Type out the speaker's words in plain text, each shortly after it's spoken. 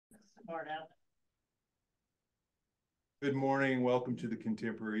Good morning. Welcome to the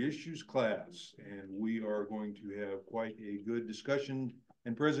Contemporary Issues class. And we are going to have quite a good discussion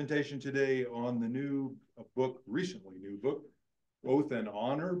and presentation today on the new book, recently new book, Oath and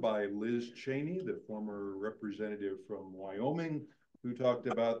Honor by Liz Cheney, the former representative from Wyoming, who talked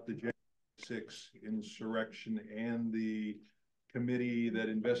about the January 6th insurrection and the committee that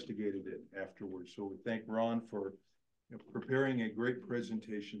investigated it afterwards. So we thank Ron for preparing a great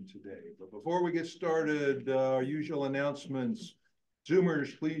presentation today. But before we get started, our usual announcements.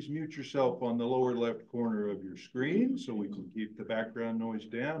 Zoomers, please mute yourself on the lower left corner of your screen so we can keep the background noise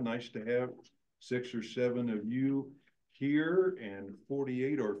down. Nice to have 6 or 7 of you here and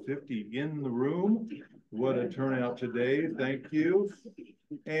 48 or 50 in the room. What a turnout today. Thank you.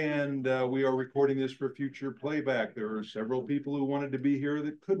 And we are recording this for future playback. There are several people who wanted to be here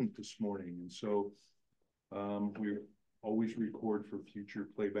that couldn't this morning. And so we always record for future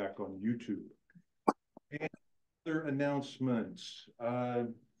playback on YouTube. And other announcements.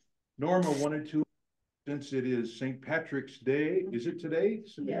 Norma wanted to, since it is St. Patrick's Day, is it today?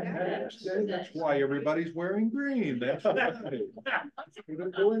 St. Patrick's Day? That's why everybody's wearing green. That's right. What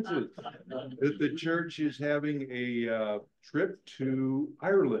a coincidence. That the church is having a trip to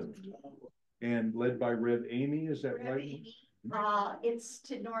Ireland and led by Rev. Amy, is that right? It's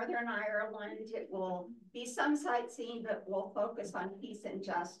to Northern Ireland. It will be some sightseeing, but we'll focus on peace and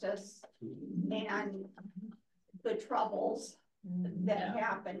justice and the troubles that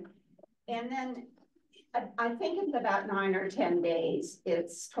happen. And then I think it's about 9 or 10 days.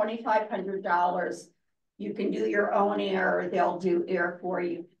 It's $2,500. You can do your own air, they'll do air for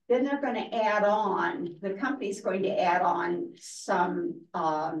you. Then they're going to add on, the company's going to add on some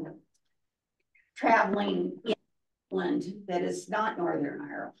traveling that is not Northern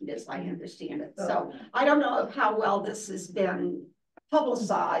Ireland, as I understand it. So I don't know how well this has been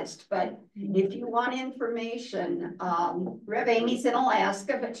publicized, but if you want information, Rev. Amy's in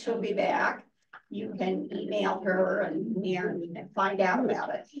Alaska, but she'll be back. You can email her and find out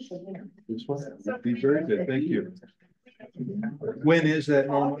about it. That'd be very good. Thank you. When is that,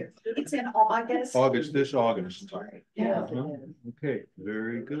 Norma? It's in August. August, this August. Yeah. Okay,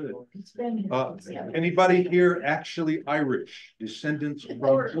 very good. Anybody here actually Irish? Descendants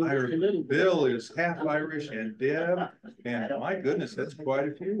from Ireland? Bill is half Irish and Deb, and my goodness, that's quite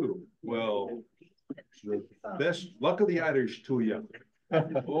a few. Well, the best luck of the Irish to you.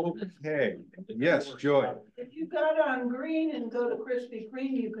 Okay. Yes, Joy. If you got on green and go to Krispy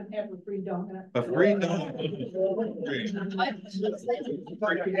Kreme, you can have a free donut. A free donut.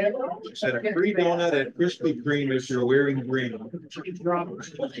 She said a free donut at Krispy Kreme if you're wearing green.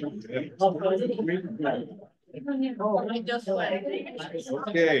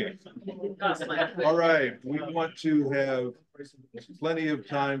 Okay. All right. We want to have plenty of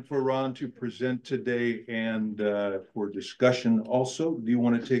time for Ron to present today and for discussion also. Do you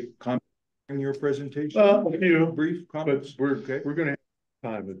want to take comment in your presentation? A few brief comments. But we're going to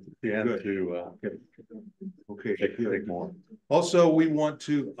have time at the end to take more. Also,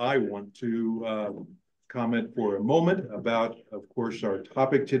 I want to comment for a moment about, of course, our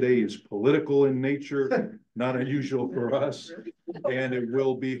topic today is political in nature, not unusual for us, and it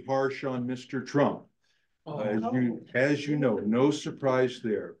will be harsh on Mr. Trump. As you know, no surprise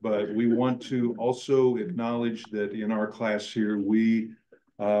there, but we want to also acknowledge that in our class here, we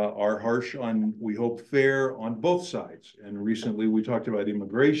are harsh on, we hope fair on both sides. And recently we talked about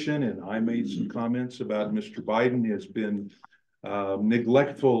immigration, and I made some comments about Mr. Biden has been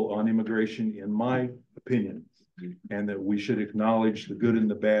neglectful on immigration, in my opinion, and that we should acknowledge the good and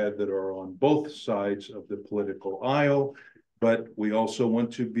the bad that are on both sides of the political aisle. But we also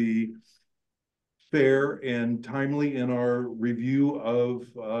want to be fair and timely in our review of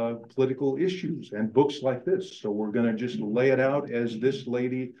political issues and books like this. So we're going to just lay it out as this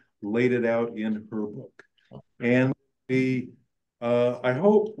lady laid it out in her book. And I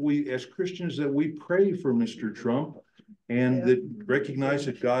hope we, as Christians, that we pray for Mr. Trump and that recognize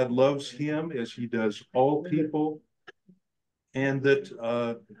that God loves him as he does all people, and that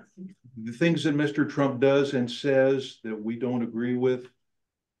the things that Mr. Trump does and says that we don't agree with,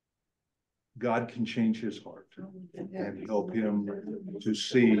 God can change his heart and help him to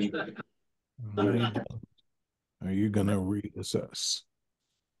see. Are you going to reassess?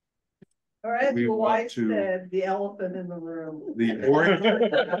 All right, the wife said the elephant in the room. The orange.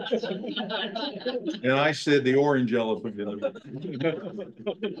 And I said the orange elephant in the room.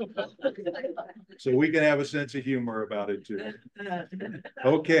 So we can have a sense of humor about it too.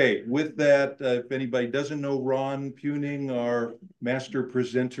 Okay, with that, if anybody doesn't know Ron Puning, our master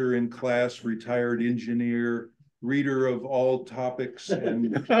presenter in class, retired engineer, reader of all topics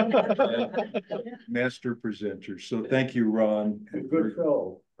and master presenter. So thank you, Ron. Good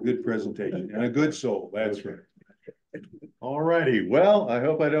soul. Good presentation and a good soul. That's right. All righty. Well, I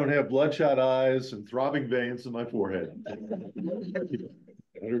hope I don't have bloodshot eyes and throbbing veins in my forehead.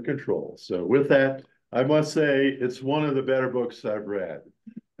 Under control. So with that, I must say it's one of the better books I've read.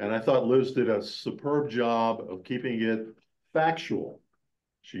 And I thought Liz did a superb job of keeping it factual.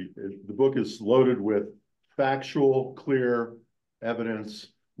 The book is loaded with factual, clear evidence,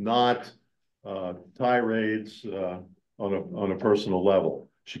 not tirades on a personal level.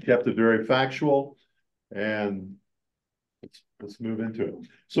 She kept it very factual, and let's move into it.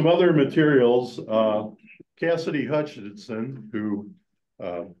 Some other materials. Cassidy Hutchinson, who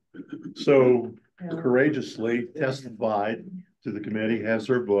so courageously testified to the committee, has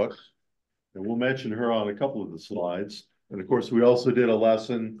her book, and we'll mention her on a couple of the slides. And of course, we also did a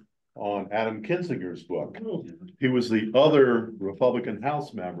lesson on Adam Kinzinger's book. He was the other Republican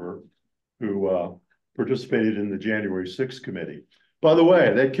House member who participated in the January 6th committee. By the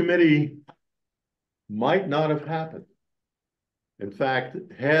way, that committee might not have happened. In fact,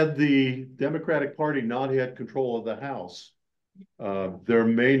 had the Democratic Party not had control of the House, there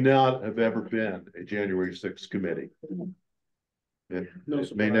may not have ever been a January 6th committee. It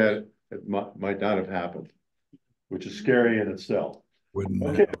might not have happened, which is scary in itself.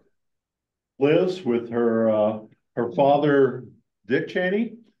 Okay. Liz, with her father, Dick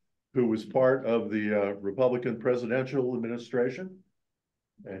Cheney, who was part of the Republican presidential administration,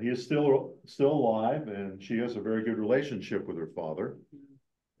 and he is still alive, and she has a very good relationship with her father.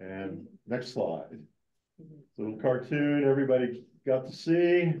 And next slide. Little cartoon everybody got to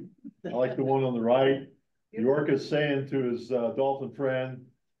see. I like the one on the right. York is saying to his dolphin friend,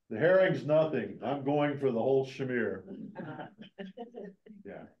 "The herring's nothing. I'm going for the whole shamir."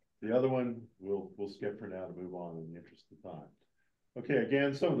 Yeah. The other one we'll skip for now to move on in the interest of time. Okay,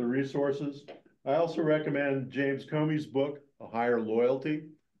 again, some of the resources. I also recommend James Comey's book, A Higher Loyalty,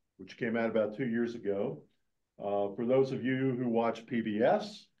 which came out about 2 years ago. For those of you who watch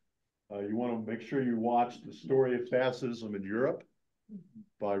PBS, you want to make sure you watch The Story of Fascism in Europe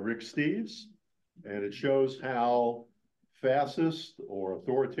by Rick Steves. And it shows how fascist or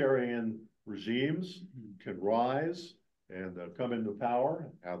authoritarian regimes can rise and come into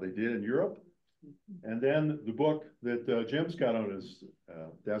power, how they did in Europe. And then the book that Jim's got on his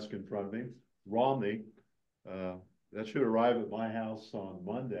desk in front of me, Romney, that should arrive at my house on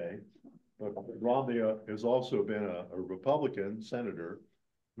Monday. But Romney has also been a Republican senator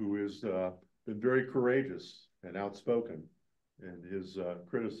who has been very courageous and outspoken in his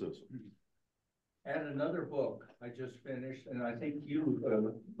criticism. And another book I just finished, and I think you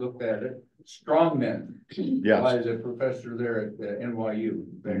looked at it, Strong Men. Yes. By the professor there at NYU,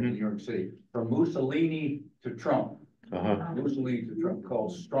 back in New York City. From Mussolini to Trump. Mussolini to Trump,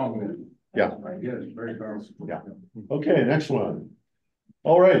 called Strong Men. Yeah. Yes, very powerful. Yeah. Okay, next one.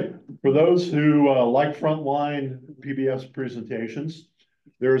 All right. For those who like frontline PBS presentations,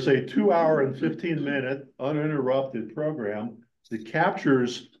 there's a 2 hour and 15-minute uninterrupted program that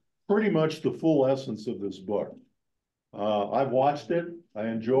captures pretty much the full essence of this book. I've watched it. I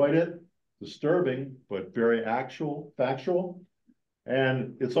enjoyed it. Disturbing, but very factual.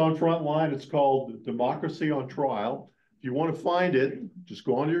 And it's on Frontline. It's called Democracy on Trial. If you want to find it, just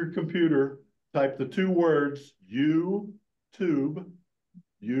go onto your computer, type the 2 words, YouTube,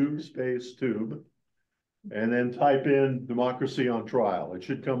 U space tube, and then type in Democracy on Trial. It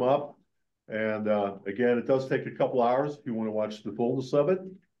should come up. And again, it does take a couple hours if you want to watch the fullness of it,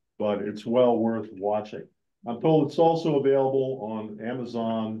 but it's well worth watching. I'm told it's also available on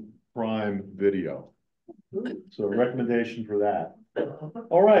Amazon Prime Video. So a recommendation for that.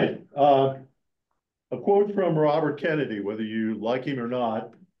 All right. A quote from Robert Kennedy, whether you like him or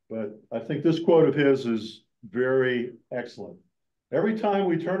not, but I think this quote of his is very excellent. Every time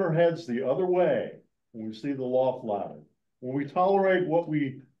we turn our heads the other way, when we see the law flouted, when we tolerate what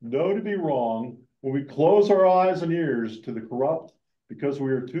we know to be wrong, when we close our eyes and ears to the corrupt because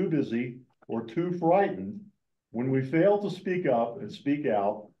we are too busy or too frightened, when we fail to speak up and speak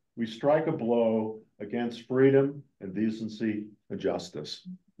out, we strike a blow against freedom and decency and justice.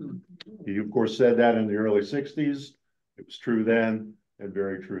 He, of course, said that in the early 60s. It was true then and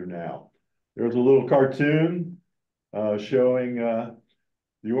very true now. There's a little cartoon showing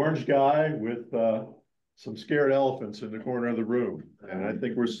the orange guy with some scared elephants in the corner of the room. And I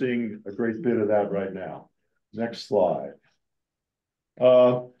think we're seeing a great bit of that right now. Next slide.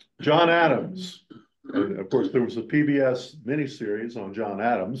 John Adams. And of course, there was a PBS miniseries on John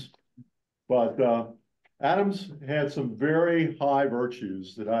Adams, but Adams had some very high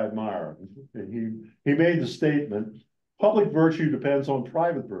virtues that I admire. And he made the statement, public virtue depends on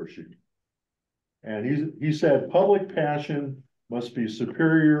private virtue. And he said, public passion must be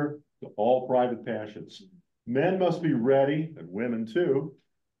superior to all private passions. Men must be ready, and women too,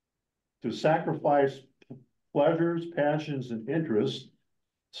 to sacrifice pleasures, passions, and interests,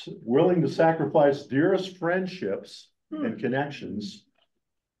 willing to sacrifice dearest friendships and connections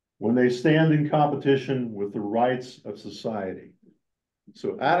when they stand in competition with the rights of society.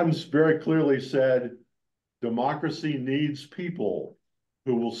 So Adams very clearly said, democracy needs people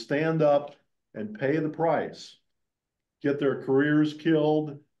who will stand up and pay the price, get their careers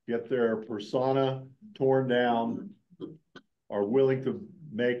killed, get their persona torn down, are willing to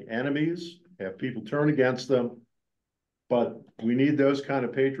make enemies, have people turn against them. But we need those kind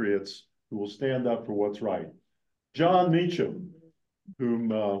of patriots who will stand up for what's right. John Meacham, whom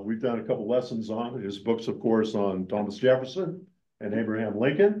we've done a couple lessons on, his books, of course, on Thomas Jefferson and Abraham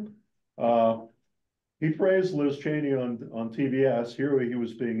Lincoln. He praised Liz Cheney on TBS. Here he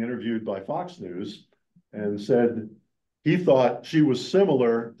was being interviewed by Fox News and said he thought she was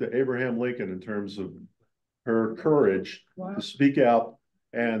similar to Abraham Lincoln in terms of her courage to speak out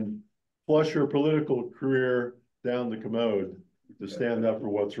and flush her political career down the commode to stand up for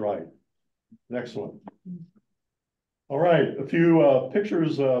what's right. Next one. All right, a few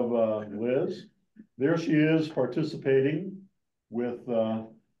pictures of Liz. There she is participating with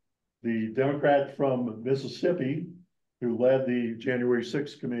the Democrat from Mississippi who led the January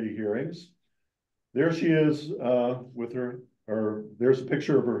 6th committee hearings. There she is with there's a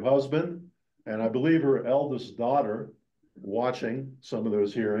picture of her husband and I believe her eldest daughter watching some of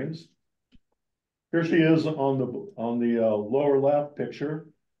those hearings. Here she is on the lower left picture,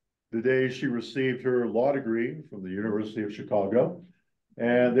 the day she received her law degree from the University of Chicago.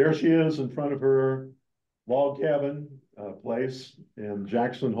 And there she is in front of her log cabin place in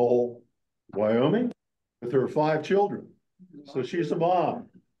Jackson Hole, Wyoming, with her 5 children. So she's a mom.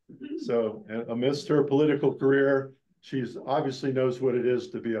 So amidst her political career, she's obviously knows what it is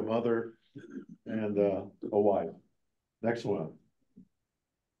to be a mother and a wife. Next one.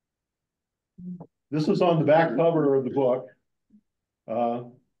 This is on the back cover of the book,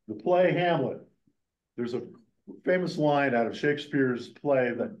 the play Hamlet. There's a famous line out of Shakespeare's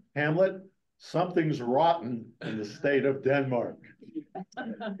play that Hamlet, something's rotten in the state of Denmark.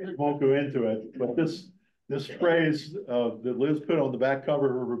 Won't go into it, but this phrase that Liz put on the back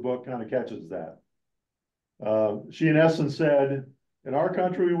cover of her book kind of catches that. She in essence said, in our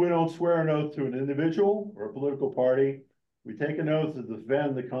country, we don't swear an oath to an individual or a political party. We take an oath to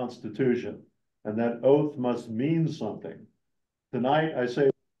defend the Constitution, and that oath must mean something. Tonight, I say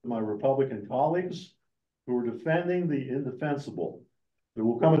to my Republican colleagues who are defending the indefensible, there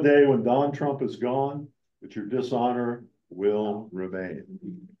will come a day when Donald Trump is gone, but your dishonor will remain.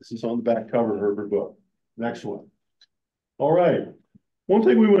 This is on the back cover of her book. Next one. All right. One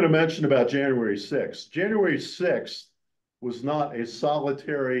thing we want to mention about January 6th. January 6th was not a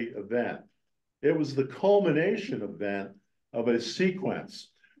solitary event. It was the culmination event of a sequence.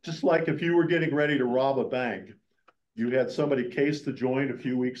 Just like if you were getting ready to rob a bank, you had somebody case the joint a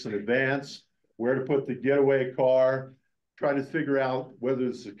few weeks in advance, where to put the getaway car, try to figure out whether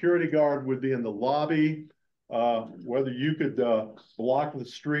the security guard would be in the lobby, whether you could block the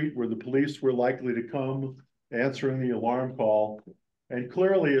street where the police were likely to come, answering the alarm call. And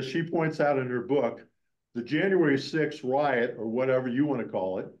clearly, as she points out in her book, the January 6th riot, or whatever you want to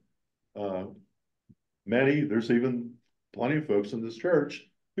call it, there's even plenty of folks in this church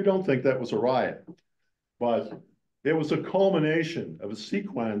who don't think that was a riot. But it was a culmination of a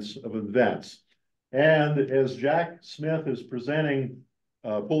sequence of events. And as Jack Smith is presenting,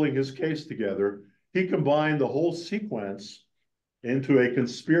 pulling his case together, he combined the whole sequence into a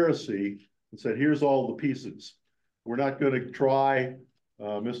conspiracy and said, here's all the pieces. We're not going to try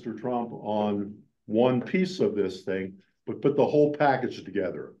Mr. Trump on one piece of this thing, but put the whole package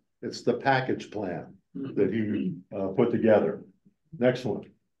together. It's the package plan that he put together. Next one.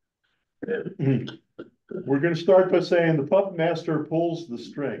 We're going to start by saying the puppet master pulls the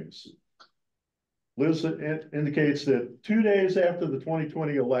strings. Liz indicates that 2 days after the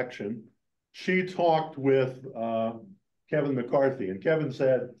 2020 election, she talked with Kevin McCarthy, and Kevin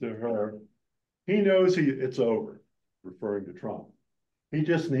said to her, he knows it's over, referring to Trump. He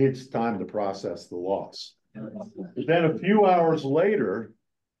just needs time to process the loss. But then a few hours later,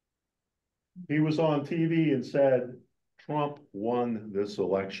 he was on TV and said, Trump won this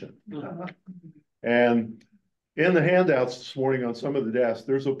election. And in the handouts this morning on some of the desks,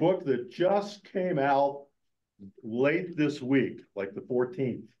 there's a book that just came out late this week, like the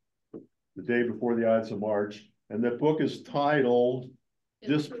 14th. the day before the Ides of March. And that book is titled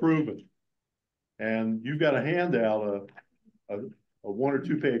Disproven. And you've got a handout, a 1 or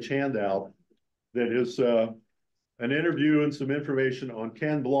 2 page handout that is an interview and some information on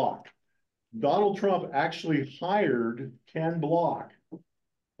Ken Block. Donald Trump actually hired Ken Block,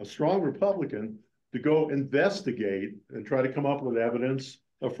 a strong Republican, to go investigate and try to come up with evidence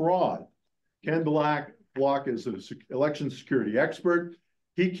of fraud. Ken Block is an election security expert.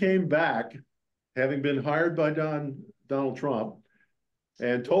 He came back, having been hired by Donald Trump,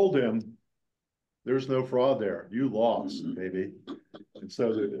 and told him, there's no fraud there. You lost, baby. And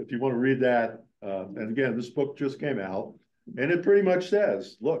so if you want to read that, and again, this book just came out, and it pretty much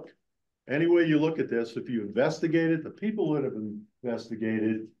says, look, any way you look at this, if you investigate it, the people that have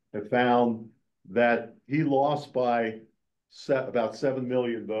investigated have found that he lost by about 7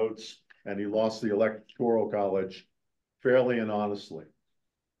 million votes, and he lost the Electoral College fairly and honestly.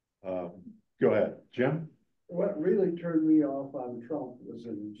 Go ahead, Jim. What really turned me off on Trump was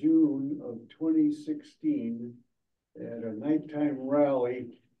in June of 2016 at a nighttime rally.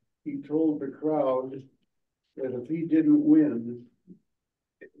 He told the crowd that if he didn't win,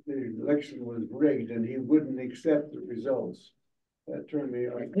 the election was rigged and he wouldn't accept the results. That turned me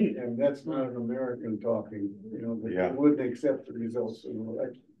off, and that's not an American talking, you know, that he wouldn't accept the results of the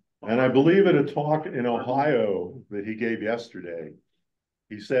election. And I believe at a talk in Ohio that he gave yesterday,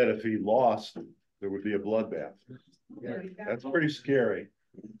 he said if he lost, there would be a bloodbath. Yeah, that's pretty scary.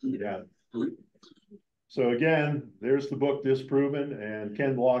 Yeah. So again, there's the book Disproven and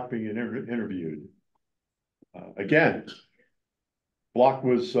Ken Block being interviewed. Again, Block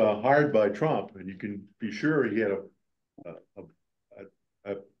was hired by Trump, and you can be sure he had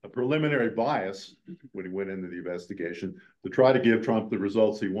a preliminary bias when he went into the investigation to try to give Trump the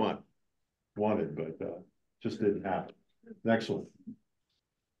results he wanted, but just didn't happen. Next one.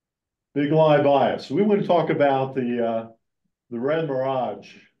 Big lie bias. We want to talk about the red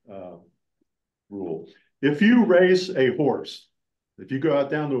mirage rule. If you race a horse, if you go out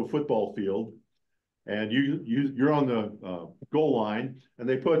down to a football field and you're on the goal line and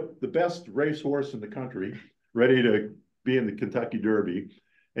they put the best racehorse in the country ready to be in the Kentucky Derby,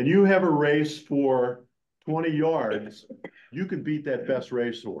 and you have a race for 20 yards, you can beat that best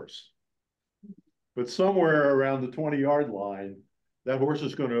racehorse. But somewhere around the 20-yard line, that horse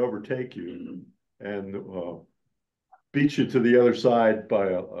is going to overtake you and beat you to the other side by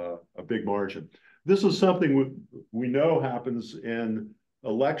a big margin. This is something we know happens in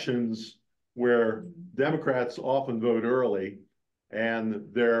elections where Democrats often vote early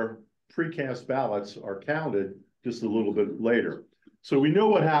and their precast ballots are counted just a little bit later. So we know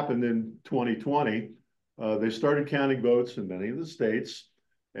what happened in 2020. They started counting votes in many of the states,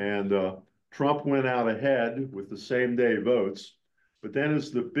 and Trump went out ahead with the same day votes. But then as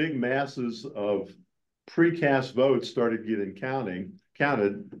the big masses of precast votes started getting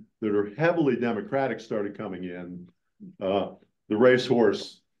counted that are heavily Democratic started coming in, the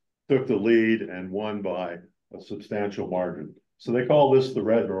racehorse took the lead and won by a substantial margin. So they call this the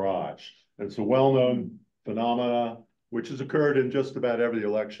red mirage. And it's a well-known phenomena which has occurred in just about every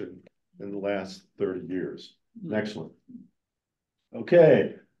election in the last 30 years. Next one.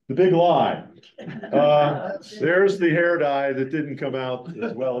 Okay, the big lie. There's the hair dye that didn't come out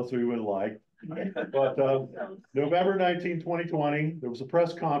as well as we would like. But November 19, 2020, there was a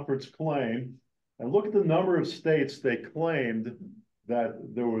press conference claim, and look at the number of states they claimed that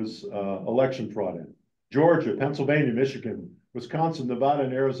there was election fraud in. Georgia, Pennsylvania, Michigan, Wisconsin, Nevada,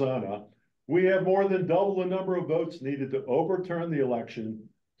 and Arizona. We have more than double the number of votes needed to overturn the election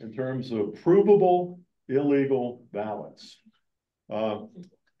in terms of provable illegal ballots.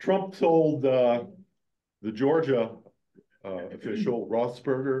 Trump told the Georgia official,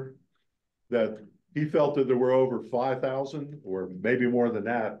 Rothsberger, that he felt that there were over 5,000 or maybe more than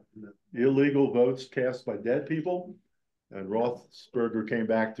that illegal votes cast by dead people. And Rothsberger came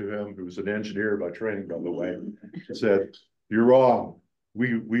back to him, who was an engineer by training, by the way, and said, "You're wrong.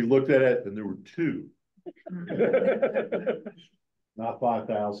 We looked at it and there were 2, not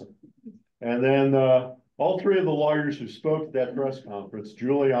 5,000. And then all 3 of the lawyers who spoke at that press conference,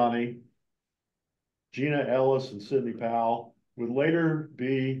 Giuliani, Gina Ellis, and Sidney Powell, would later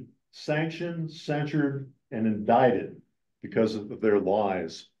be sanctioned, censured, and indicted because of their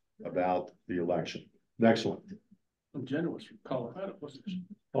lies about the election. Next one. Jenna was from Colorado, wasn't she?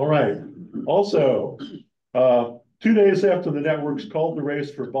 All right. Also, 2 days after the networks called the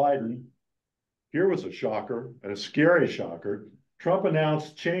race for Biden, here was a shocker, and a scary shocker. Trump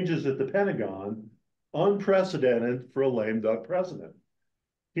announced changes at the Pentagon, unprecedented for a lame duck president.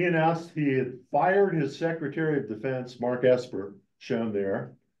 He announced he had fired his Secretary of Defense, Mark Esper, shown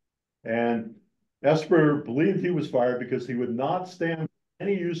there, And Esper believed he was fired because he would not stand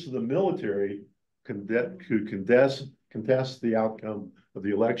any use of the military to contest the outcome of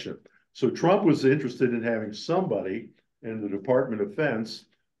the election. So Trump was interested in having somebody in the Department of Defense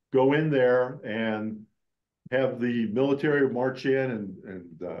go in there and have the military march in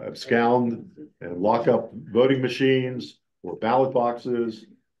and abscond and lock up voting machines or ballot boxes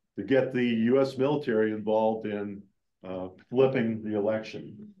to get the U.S. military involved in flipping the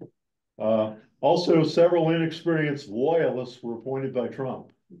election. Also, several inexperienced loyalists were appointed by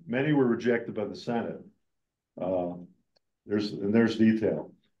Trump. Many were rejected by the Senate. There's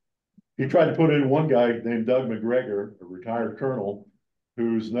detail. He tried to put in one guy named Doug McGregor, a retired colonel,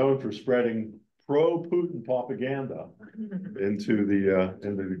 who's known for spreading pro-Putin propaganda into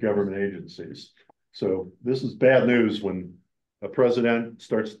the government agencies. So this is bad news when a president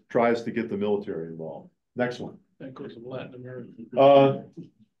tries to get the military involved. Next one. That goes to Latin America.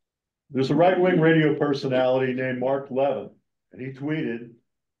 There's a right-wing radio personality named Mark Levin, and he tweeted,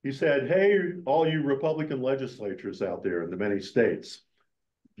 he said, hey, all you Republican legislatures out there in the many states,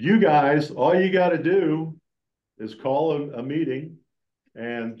 you guys, all you got to do is call a meeting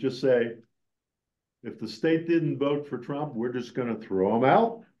and just say, if the state didn't vote for Trump, we're just going to throw him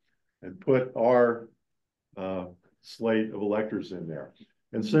out and put our slate of electors in there.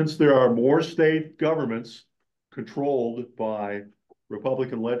 And since there are more state governments controlled by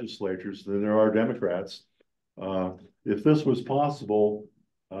Republican legislatures than there are Democrats, if this was possible,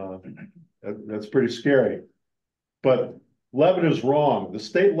 that's pretty scary. But Levin is wrong. The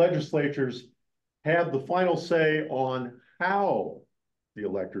state legislatures have the final say on how the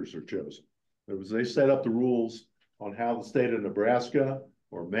electors are chosen. They set up the rules on how the state of Nebraska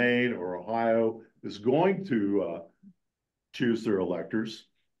or Maine or Ohio is going to choose their electors,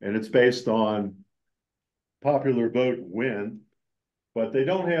 and it's based on popular vote win, but they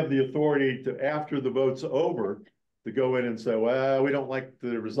don't have the authority to, after the vote's over, to go in and say, well, we don't like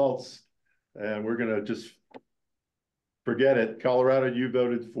the results and we're going to just forget it. Colorado, you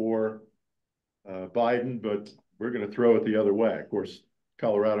voted for Biden, but we're going to throw it the other way. Of course,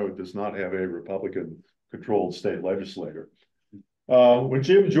 Colorado does not have a Republican-controlled state legislature. When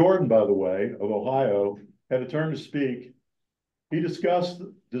Jim Jordan, by the way, of Ohio, had a turn to speak, he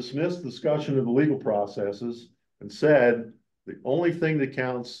dismissed discussion of the legal processes and said, the only thing that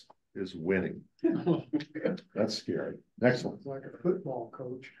counts is winning. That's scary. Next one. Like a football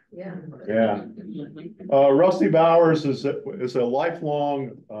coach. Yeah. Yeah. Rusty Bowers is a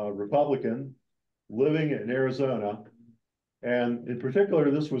lifelong Republican living in Arizona. And in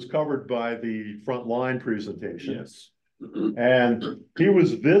particular, this was covered by the Frontline presentation. Yes. And he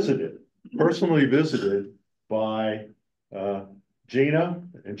was personally visited by Gina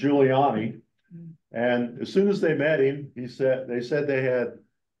and Giuliani. And as soon as they met him, they said they had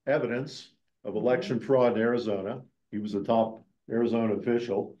evidence of election fraud in Arizona. He was a top Arizona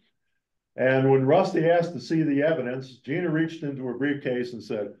official. And when Rusty asked to see the evidence, Gina reached into her briefcase and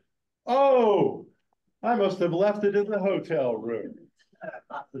said, oh, I must have left it in the hotel room.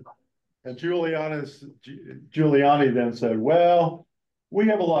 And Giuliani then said, well, we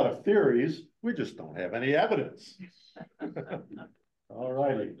have a lot of theories. We just don't have any evidence. All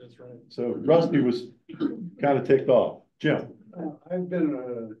righty. That's right. So Rusty was kind of ticked off. Jim. I've been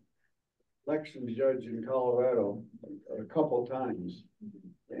an election judge in Colorado a couple times.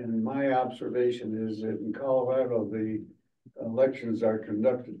 And my observation is that in Colorado, the elections are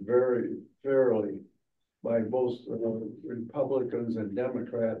conducted very fairly by both Republicans and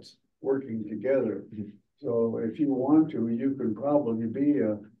Democrats working together. So if you want to, you can probably be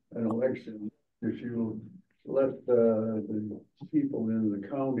an election if you let the people in the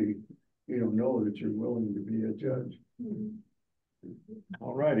county, know that you're willing to be a judge.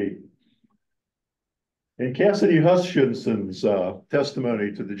 All righty. In Cassidy Hutchinson's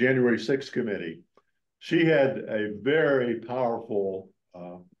testimony to the January 6th committee, she had a very powerful.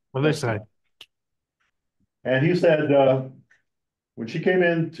 What they say? And he said, when she came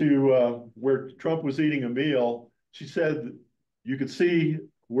into where Trump was eating a meal, she said you could see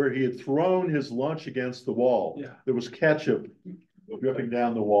where he had thrown his lunch against the wall. Yeah. There was ketchup dripping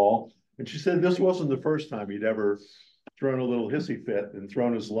down the wall. And she said this wasn't the first time he'd ever thrown a little hissy fit and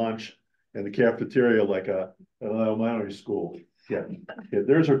thrown his lunch in the cafeteria like an elementary school. Yeah,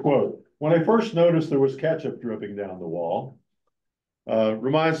 there's her quote. When I first noticed there was ketchup dripping down the wall,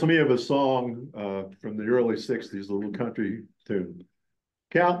 reminds me of a song from the early 60s, a little country tune.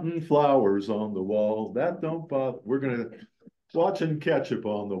 Counting flowers on the wall, that don't bother. We're going to watching ketchup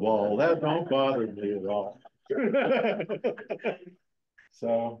on the wall. That don't bother me at all.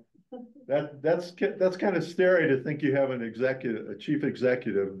 So That's kind of scary to think you have a chief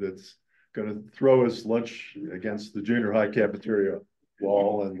executive that's gonna throw his lunch against the junior high cafeteria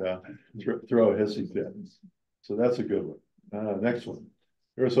wall and throw a hissy fit. So that's a good one. Next one.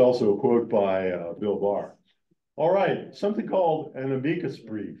 There's also a quote by Bill Barr. All right, something called an amicus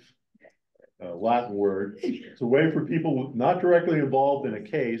brief, Latin word. It's a way for people not directly involved in a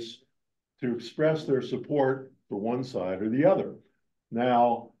case to express their support for one side or the other.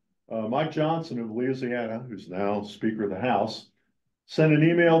 Now, Mike Johnson of Louisiana, who's now Speaker of the House, sent an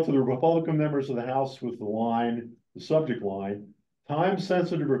email to the Republican members of the House with the subject line,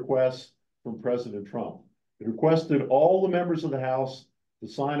 time-sensitive request from President Trump. It requested all the members of the House to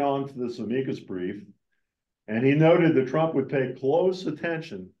sign on to this amicus brief, and he noted that Trump would pay close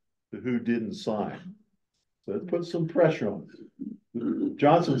attention to who didn't sign. So it put some pressure on it.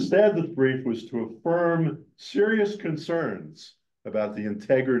 Johnson said the brief was to affirm serious concerns about the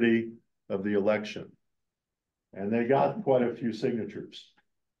integrity of the election. And they got quite a few signatures.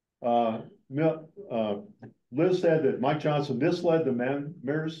 Liz said that Mike Johnson misled the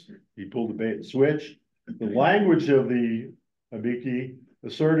members. He pulled a bait and switch. The language of the amici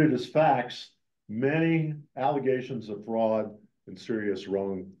asserted as facts many allegations of fraud and serious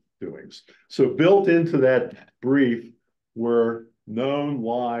wrongdoings. So built into that brief were known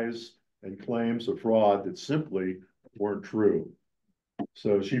lies and claims of fraud that simply weren't true.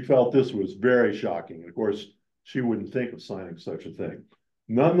 So she felt this was very shocking. And of course, she wouldn't think of signing such a thing.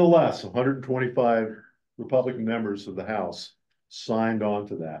 Nonetheless, 125 Republican members of the House signed on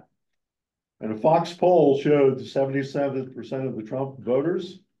to that. And a Fox poll showed 77% of the Trump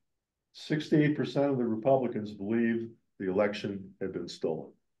voters, 68% of the Republicans believe the election had been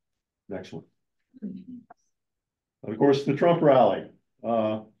stolen. Next one. And of course, the Trump rally.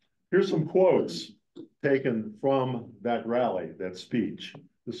 Here's some quotes taken from that rally, that speech.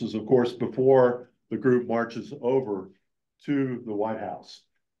 This is, of course, before the group marches over to the White House.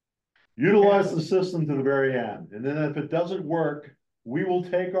 Utilize the system to the very end. And then if it doesn't work, we will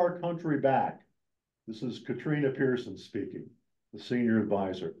take our country back. This is Katrina Pearson speaking, the senior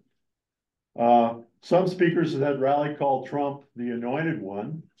advisor. Some speakers at that rally called Trump the anointed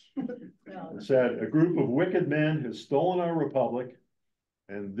one. And said, a group of wicked men has stolen our republic,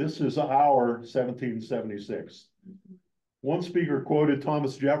 and this is our 1776. One speaker quoted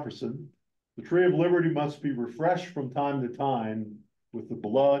Thomas Jefferson, the tree of liberty must be refreshed from time to time with the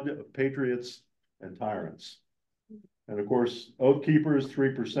blood of patriots and tyrants. And of course, Oath Keepers,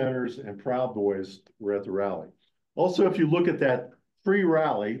 3%ers, and Proud Boys were at the rally. Also, if you look at that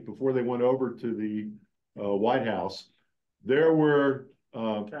pre-rally before they went over to the White House, there were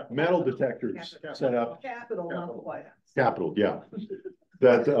metal detectors set up. Capitol, not the White House. Capitol, yeah.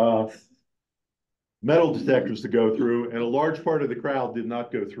 That metal detectors to go through, and a large part of the crowd did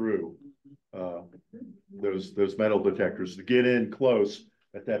not go through those metal detectors to get in close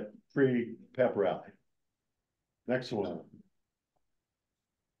at that pre-pep rally. Next one.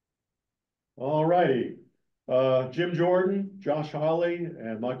 All righty. Jim Jordan, Josh Hawley,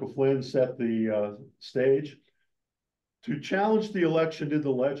 and Michael Flynn set the stage. To challenge the election in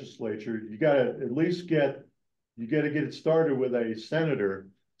the legislature, you got to at least get it started with a senator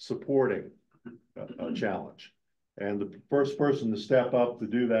supporting a challenge. And the first person to step up to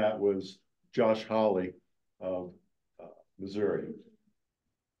do that was Josh Hawley of Missouri.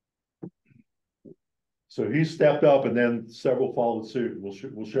 So he stepped up, and then several followed suit.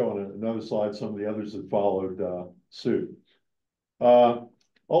 We'll show on another slide some of the others that followed suit.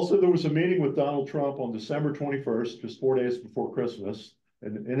 Also, there was a meeting with Donald Trump on December 21st, just 4 days before Christmas.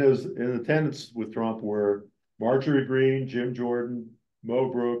 And in attendance with Trump were Marjorie Greene, Jim Jordan, Mo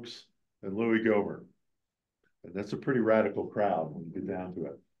Brooks, and Louis Gohmert. And that's a pretty radical crowd when you get down to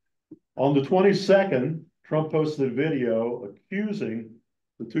it. On the 22nd, Trump posted a video accusing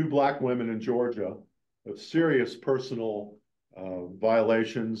the two Black women in Georgia of serious personal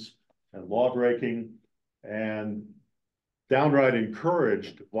violations and lawbreaking, and downright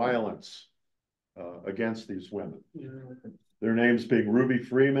encouraged violence against these women. Their names being Ruby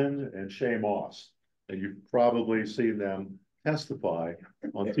Freeman and Shay Moss. And you've probably seen them testify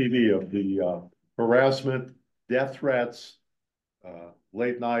on TV of the harassment, death threats,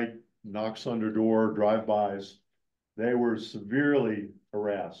 late night knocks on their door, drive-bys. They were severely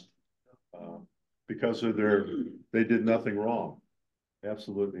harassed because of they did nothing wrong.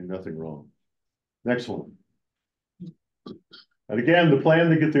 Absolutely nothing wrong. Next one. And again, the plan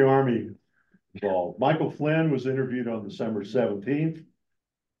to get the Army involved. Michael Flynn was interviewed on December 17th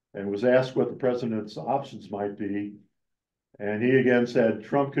and was asked what the president's options might be. And he again said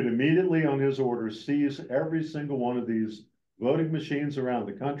Trump could immediately on his orders seize every single one of these voting machines around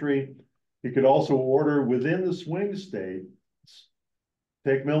the country He could also order within the swing states,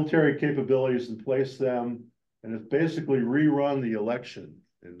 take military capabilities and place them, and it's basically rerun the election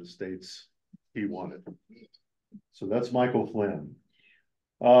in the states he wanted. So that's Michael Flynn.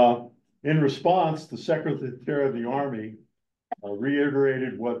 In response, the Secretary of the Army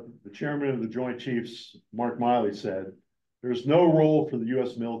reiterated what the chairman of the Joint Chiefs, Mark Miley, said. There's no role for the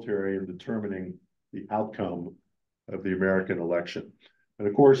US military in determining the outcome of the American election. And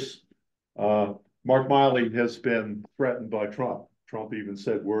of course, Mark Miley has been threatened by Trump. Trump even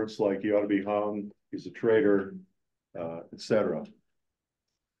said words like he ought to be hung, he's a traitor, etc.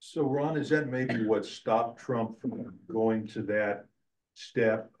 So Ron, is that maybe what stopped Trump from going to that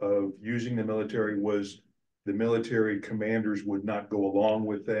step of using the military? Was the military commanders would not go along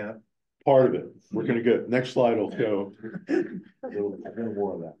with that? Part of it. We're going to go, next slide will show a little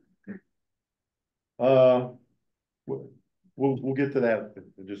more of that. We'll get to that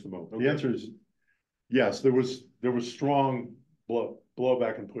in just a moment. Okay. The answer is yes, there was strong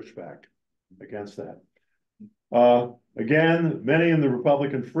blowback and pushback against that. Again, many in the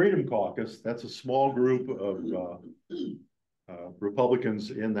Republican Freedom Caucus, that's a small group of Republicans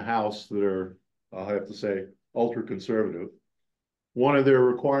in the House that are, I'll have to say, ultra conservative. One of their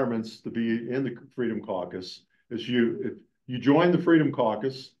requirements to be in the Freedom Caucus is if you join the Freedom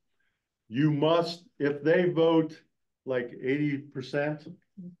Caucus, you must, if they vote like 80%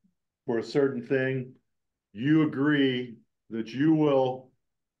 for a certain thing, you agree that you will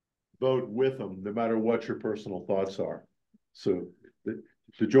vote with them no matter what your personal thoughts are. So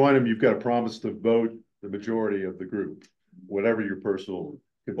to join them, you've got to promise to vote the majority of the group, whatever your personal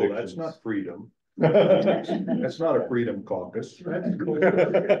convictions. Well, that's not freedom. That's not a freedom caucus.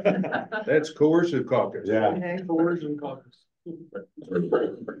 That's coercive caucus. Yeah. Coercion caucus.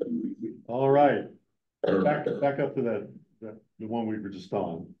 All right. Back up to the one we were just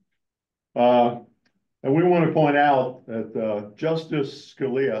on. And we want to point out that Justice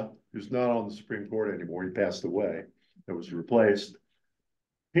Scalia, who's not on the Supreme Court anymore, he passed away, that was replaced.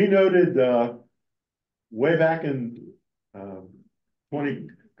 He noted way back in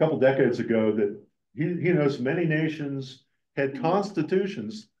couple decades ago that he knows many nations had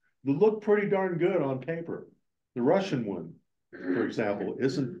constitutions that look pretty darn good on paper. The Russian one, for example,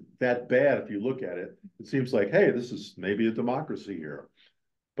 isn't that bad if you look at it. It seems like, hey, this is maybe a democracy here.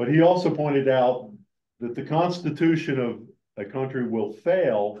 But he also pointed out that the constitution of a country will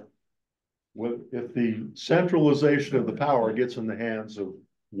fail if the centralization of the power gets in the hands of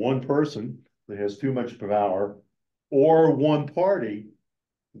one person that has too much power, or one party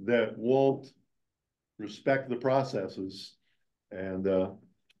that won't respect the processes and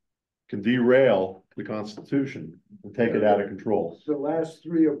can derail the Constitution and take it out of control. The last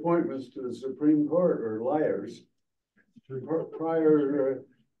 3 appointments to the Supreme Court are liars. Prior,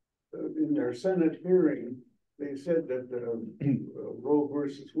 in their Senate hearing, they said that Roe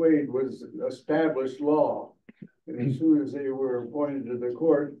versus Wade was established law. And as soon as they were appointed to the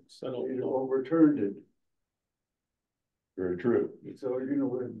court, they overturned it. Very true. So, you know,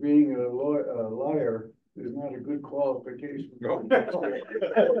 with being a liar is not a good qualification. No.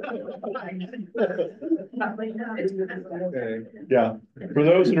 Okay. Yeah. For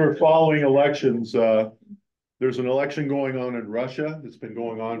those that are following elections, there's an election going on in Russia that's been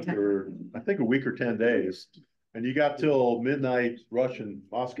going on for, I think, a week or 10 days. And you got till midnight Russian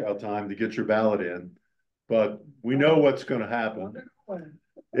Moscow time to get your ballot in. But we know what's going to happen.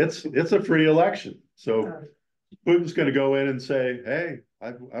 It's a free election. So Putin's going to go in and say, hey,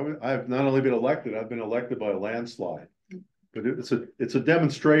 I've not only been elected, I've been elected by a landslide. But it's a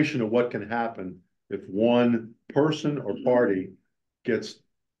demonstration of what can happen if one person or party gets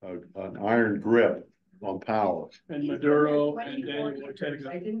an iron grip on power. And Maduro and Daniel Ortega.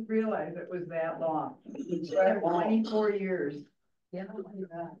 I didn't realize it was that long. It's 24 years. Yeah.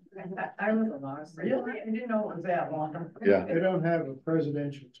 I was really, I didn't know it was that long. Yeah. They don't have a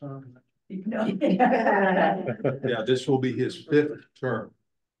presidential term. No. Yeah, this will be his 5th term.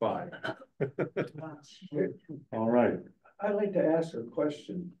 5. All right. I'd like to ask a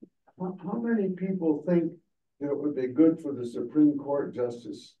question. How many people think that it would be good for the Supreme Court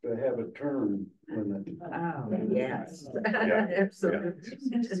justice to have a term limit? Oh, yes. Yeah. Absolutely.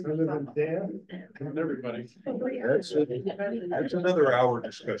 Everybody. That's another hour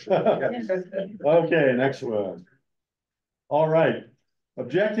discussion. Okay, next one. All right.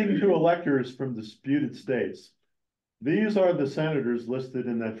 Objecting to electors from disputed states. These are the senators listed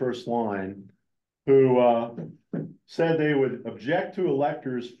in that first line who said they would object to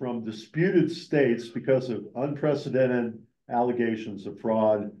electors from disputed states because of unprecedented allegations of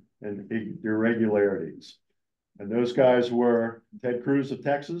fraud and irregularities. And those guys were Ted Cruz of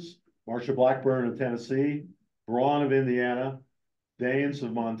Texas, Marsha Blackburn of Tennessee, Braun of Indiana, Daines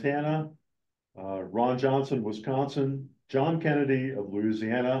of Montana, Ron Johnson, Wisconsin, John Kennedy of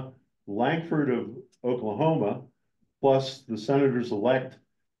Louisiana, Langford of Oklahoma, plus the senators-elect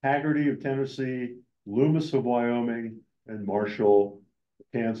Haggerty of Tennessee, Loomis of Wyoming, and Marshall of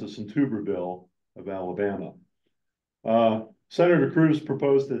Kansas, and Tuberville of Alabama. Senator Cruz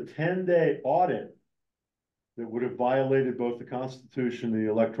proposed a 10-day audit that would have violated both the Constitution and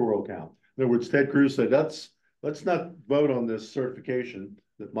the Electoral Count. In other words, Ted Cruz said, let's not vote on this certification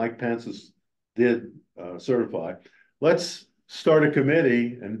that Mike Pence did certify. Let's start a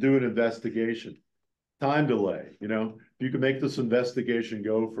committee and do an investigation. Time delay, you know, if you can make this investigation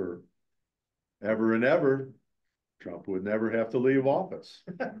go for ever and ever, Trump would never have to leave office.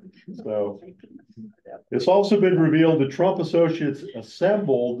 So it's also been revealed that Trump associates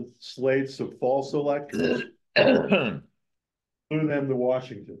assembled slates of false electors, flew them to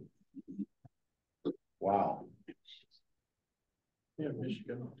Washington. Wow. Yeah,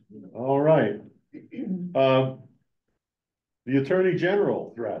 Michigan. All right. The Attorney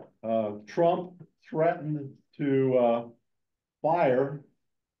General threat. Trump threatened to fire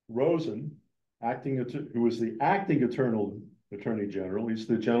Rosen, who was the acting Attorney General. He's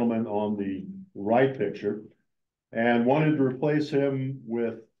the gentleman on the right picture, and wanted to replace him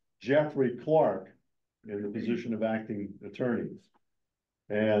with Jeffrey Clark in the position of acting attorney.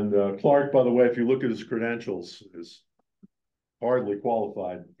 And Clark, by the way, if you look at his credentials, is hardly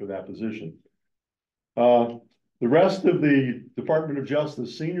qualified for that position. The rest of the Department of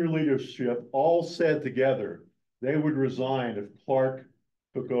Justice senior leadership all said together they would resign if Clark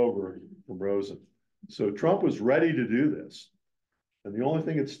took over from Rosen. So Trump was ready to do this. And the only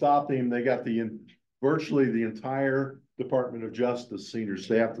thing that stopped him, they got virtually the entire Department of Justice senior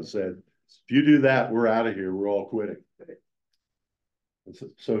staff that said, if you do that, we're out of here. We're all quitting.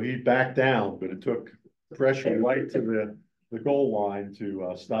 So he backed down, but it took pressure right to the goal line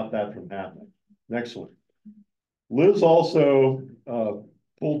to stop that from happening. Next one. Liz also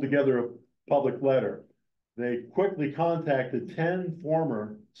pulled together a public letter. They quickly contacted 10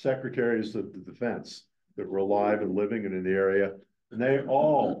 former secretaries of the defense that were alive and living in the area. And they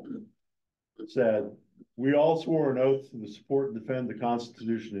all said, we all swore an oath to support and defend the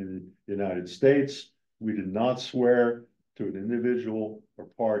Constitution of the United States. We did not swear to an individual or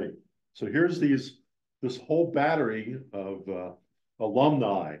party. So here's this whole battery of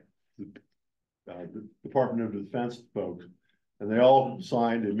alumni, the Department of Defense folks, and they all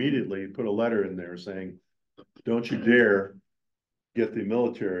signed immediately, put a letter in there saying, don't you dare get the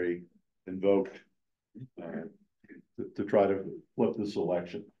military invoked to try to flip this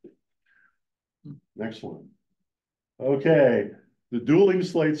election. Next one. Okay, the dueling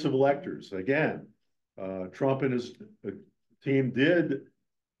slates of electors. Again, Trump and his team did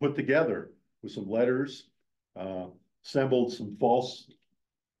put together with some letters, assembled some false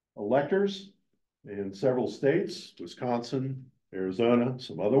electors in several states, Wisconsin, Arizona,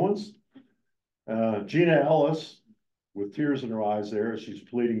 some other ones. Gina Ellis, with tears in her eyes there as she's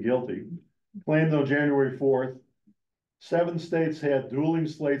pleading guilty, claimed on January 4th, 7 states had dueling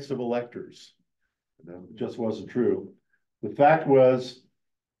slates of electors. It just wasn't true. The fact was,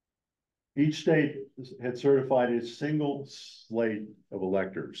 each state had certified a single slate of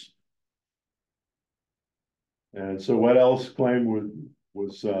electors. And so what Ellis claimed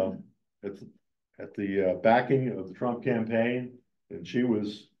was at the backing of the Trump campaign, and she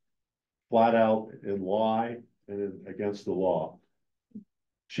was flat out in lie and against the law.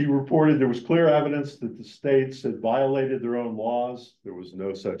 She reported there was clear evidence that the states had violated their own laws. There was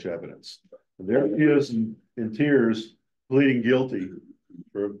no such evidence. And there he is in tears, pleading guilty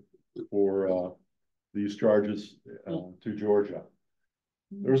for these charges to Georgia.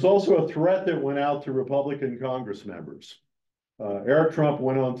 There was also a threat that went out to Republican Congress members. Eric Trump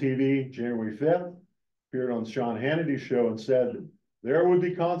went on TV January 5th, appeared on Sean Hannity's show and said there would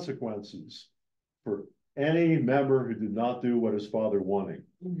be consequences for any member who did not do what his father wanted,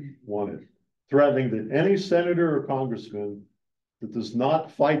 threatening that any senator or congressman that does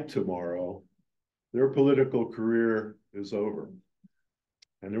not fight tomorrow, their political career is over.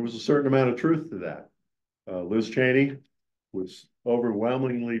 And there was a certain amount of truth to that. Liz Cheney was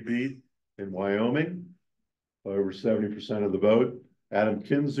overwhelmingly beat in Wyoming, by over 70% of the vote. Adam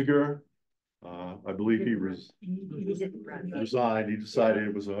Kinzinger, I believe he resigned. He decided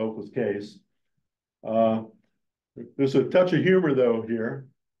it was a hopeless case. There's a touch of humor though here.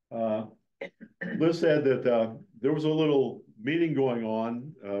 Liz said that there was a little meeting going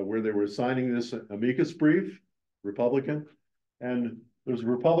on where they were signing this amicus brief, Republican, and there's a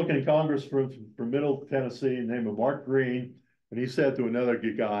Republican congressman from Middle Tennessee named Mark Green, and he said to another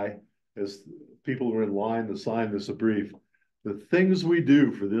guy, as people were in line to sign this brief, the things we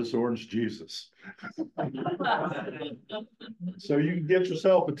do for this orange Jesus. So you can get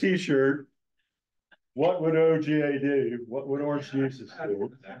yourself a t-shirt. What would OGA do? What would Orange Jesus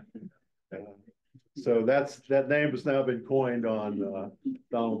do? So that name has now been coined on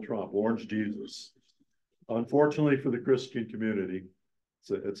Donald Trump, Orange Jesus. Unfortunately for the Christian community,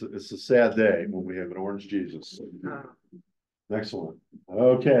 it's a sad day when we have an Orange Jesus. Next one.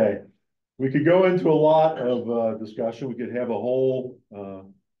 Okay. We could go into a lot of discussion. We could have a whole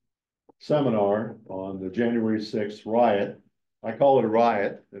seminar on the January 6th riot. I call it a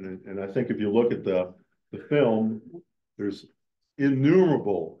riot, and I think if you look at the film, there's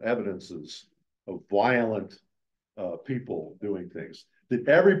innumerable evidences of violent people doing things. Did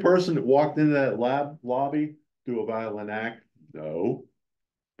every person that walked into that lobby do a violent act? No,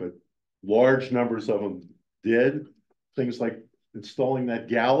 but large numbers of them did. Things like installing that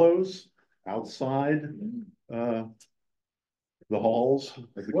gallows outside the halls of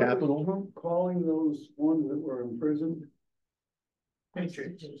the Capitol. Trump calling those ones that were imprisoned?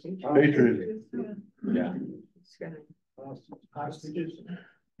 Patriots. Patriots. Yeah. Hostages.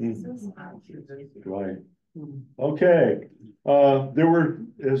 Right. Okay. There were,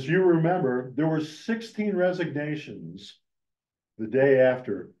 as you remember, there were 16 resignations the day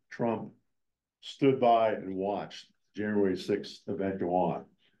after Trump stood by and watched January 6th event go on.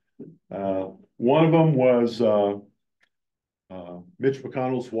 One of them was Mitch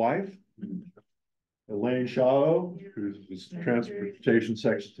McConnell's wife, Elaine Chao, who's transportation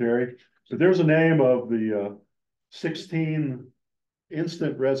secretary. But there's a name of the 16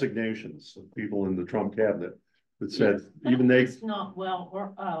 instant resignations of people in the Trump cabinet that said even they. It's not well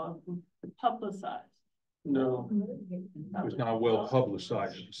or publicized. No. It was not well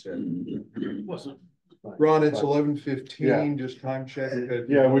publicized, she said. Wasn't. Ron, it's 11:15, just time check.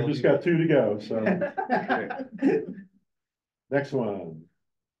 Yeah, we've just got 2 to go, so. Next one.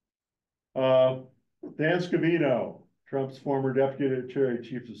 Dan Scavino, Trump's former deputy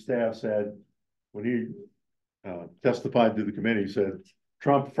chief of staff, said when he testified to the committee, said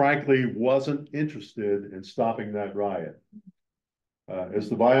Trump frankly wasn't interested in stopping that riot. As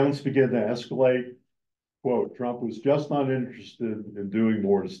the violence began to escalate, quote, Trump was just not interested in doing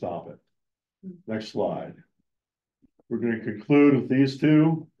more to stop it. Next slide. We're going to conclude with these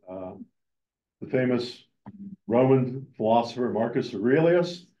two. The famous Roman philosopher Marcus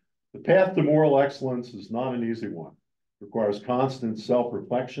Aurelius. The path to moral excellence is not an easy one. It requires constant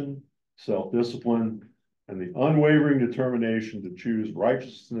self-reflection, self-discipline, and the unwavering determination to choose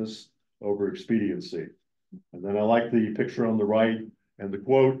righteousness over expediency. And then I like the picture on the right and the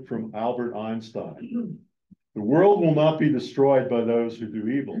quote from Albert Einstein. The world will not be destroyed by those who do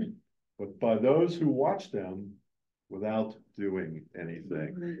evil, but by those who watch them without doing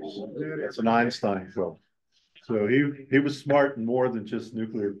anything. That's an Einstein quote. So he was smart in more than just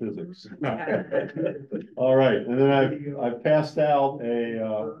nuclear physics. All right, and then I passed out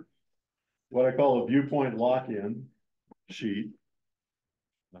a what I call a viewpoint lock-in sheet.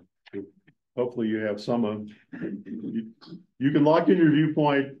 Hopefully you have some of you can lock in your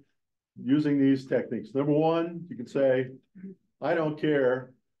viewpoint using these techniques. Number one, you can say, I don't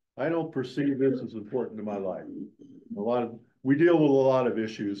care. I don't perceive this as important to my life. We deal with a lot of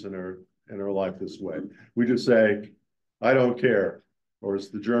issues in our life this way. We just say, I don't care. Or as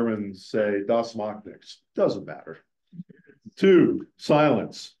the Germans say, das macht nichts. Doesn't matter. 2,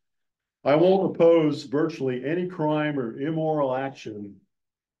 silence. I won't oppose virtually any crime or immoral action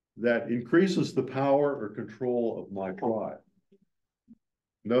that increases the power or control of my pride.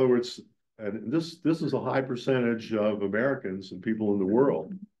 In other words, and this is a high percentage of Americans and people in the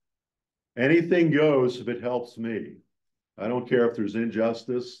world. Anything goes if it helps me. I don't care if there's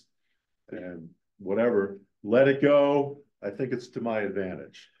injustice and whatever, let it go. I think it's to my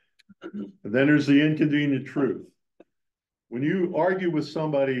advantage. And then there's the inconvenient truth. When you argue with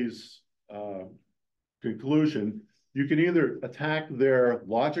somebody's conclusion, you can either attack their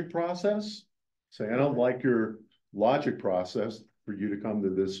logic process, say, I don't like your logic process for you to come to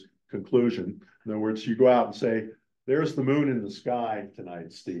this conclusion. In other words, you go out and say, there's the moon in the sky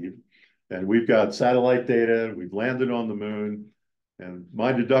tonight, Steve. And we've got satellite data, we've landed on the moon, and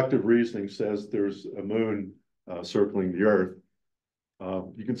my deductive reasoning says there's a moon circling the Earth.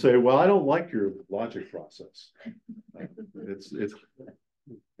 You can say, well, I don't like your logic process. It's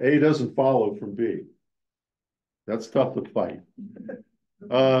A doesn't follow from B. That's tough to fight.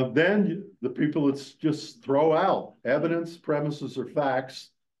 Then the people that just throw out evidence, premises, or facts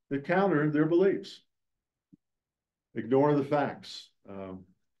that counter their beliefs. Ignore the facts.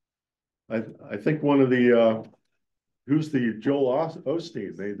 I think one of the who's the Joel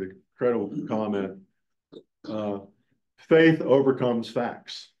Osteen made the incredible comment, faith overcomes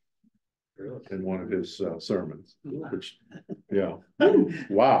facts in one of his sermons, which, yeah,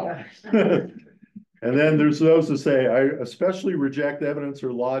 wow. And then there's those that say, I especially reject evidence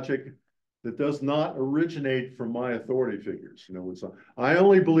or logic that does not originate from my authority figures. You know, I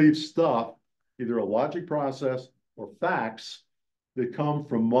only believe stuff, either a logic process or facts that come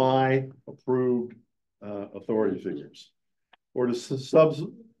from my approved authority figures. Or to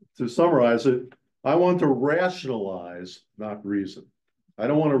summarize it, I want to rationalize, not reason. I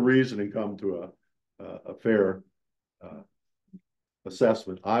don't want to reason and come to a fair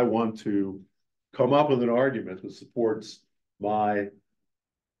assessment. I want to come up with an argument that supports my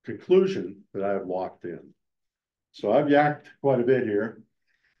conclusion that I have locked in. So I've yacked quite a bit here.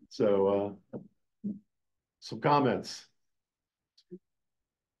 So some comments.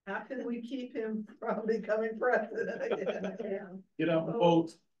 How can we keep him from becoming president again? Get out the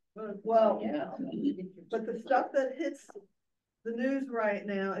vote. Well, yeah, but the stuff that hits the news right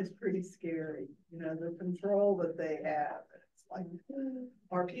now is pretty scary. You know, the control that they have. It's like,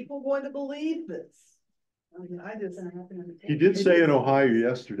 are people going to believe this? I mean, He did say in Ohio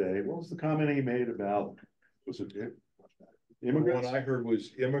yesterday, what was the comment he made about, was it immigrants? What I heard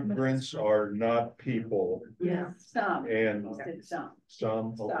was immigrants are not people. Yeah, some. And Some.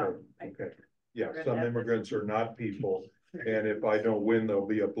 some, okay. Yeah, some immigrants are not people. And if I don't win, there'll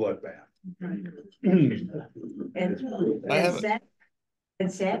be a bloodbath.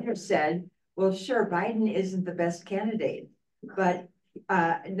 And Sanders said, well, sure, Biden isn't the best candidate, but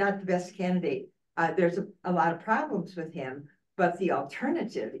not the best candidate. There's a lot of problems with him, but the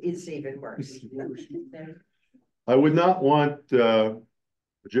alternative is even worse. I would not want Joe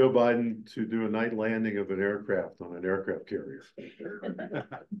Biden to do a night landing of an aircraft on an aircraft carrier.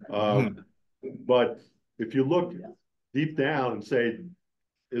 But if you look deep down and say,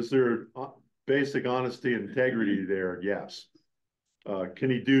 is there basic honesty and integrity there? Yes. Can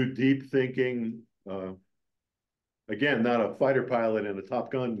he do deep thinking? Again, not a fighter pilot in a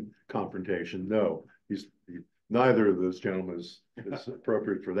Top Gun confrontation. No, neither of those gentlemen is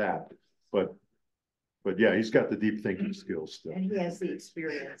appropriate for that. But yeah, he's got the deep thinking skills still. And he has the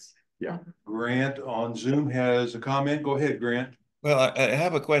experience. Yeah. Grant on Zoom has a comment. Go ahead, Grant. Well, I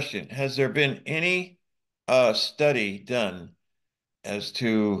have a question. Has there been any study done as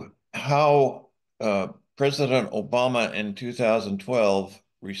to how President Obama in 2012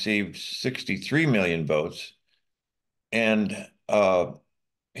 received 63 million votes and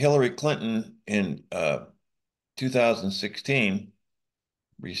Hillary Clinton in 2016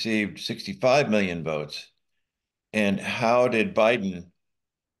 received 65 million votes? And how did Biden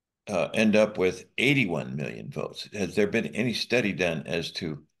end up with 81 million votes? Has there been any study done as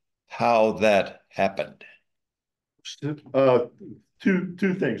to how that happened?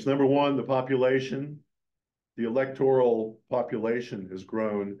 Two things. Number one, the population, the electoral population has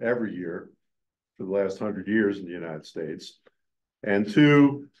grown every year for the last 100 years in the United States. And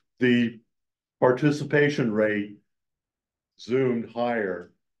two, the participation rate zoomed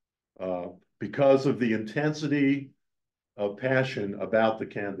higher because of the intensity of passion about the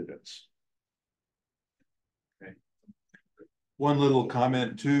candidates. Okay. One little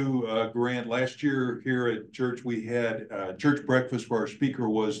comment too, Grant. Last year here at church, we had church breakfast where our speaker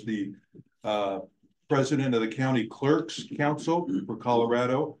was the president of the County Clerks Council for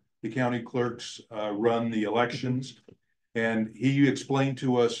Colorado. The county clerks run the elections. And he explained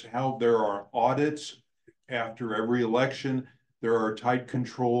to us how there are audits after every election. There are tight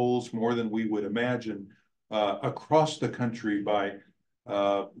controls, more than we would imagine, across the country by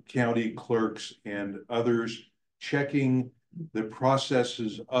county clerks and others checking the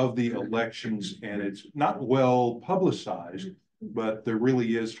processes of the elections. And it's not well publicized, but there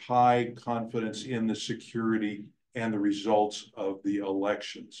really is high confidence in the security and the results of the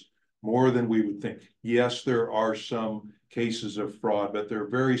elections, more than we would think. Yes, there are some cases of fraud, but they're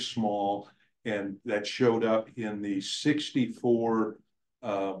very small. And that showed up in the 64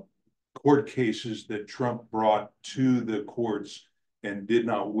 court cases that Trump brought to the courts and did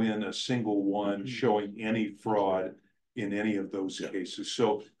not win a single one showing any fraud in any of those cases.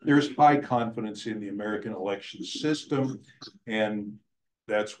 So there's high confidence in the American election system. And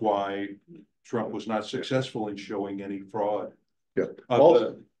that's why Trump was not successful in showing any fraud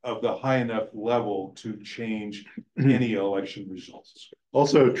of the high enough level to change any election results.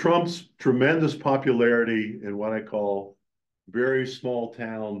 Also, Trump's tremendous popularity in what I call very small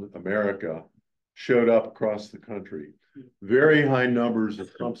town America showed up across the country. Very high numbers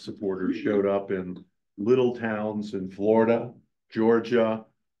of Trump supporters showed up in little towns in Florida, Georgia,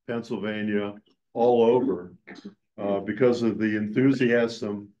 Pennsylvania, all over. because of the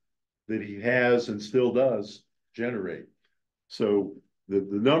enthusiasm that he has and still does generate. So the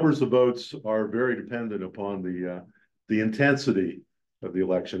numbers of votes are very dependent upon the intensity of the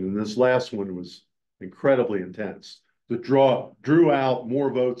election. And this last one was incredibly intense. The drew out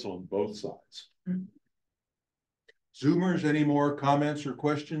more votes on both sides. Zoomers, any more comments or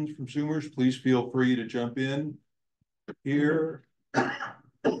questions from Zoomers? Please feel free to jump in here.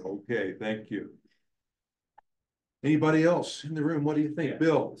 Okay, thank you. Anybody else in the room? What do you think,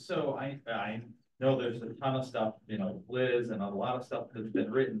 Bill? So I know there's a ton of stuff, Liz, and a lot of stuff that's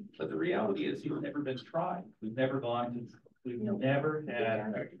been written, but the reality is you've never been tried. We've never had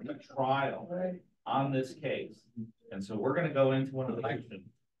a trial on this case. And so we're gonna go into an election,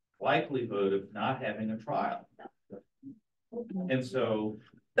 likelihood of not having a trial. And so,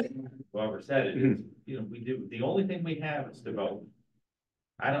 whoever said it is, the only thing we have is to vote.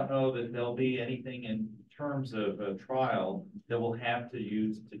 I don't know that there'll be anything in terms of a trial that we'll have to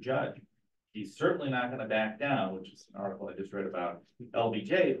use to judge. He's certainly not gonna back down, which is an article I just read about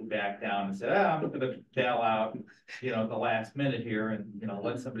LBJ, who backed down and said, I'm gonna bail out, at the last minute here and,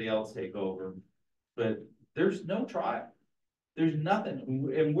 let somebody else take over. But there's no trial. There's nothing.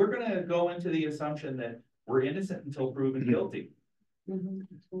 And we're gonna go into the assumption that we're innocent until proven guilty.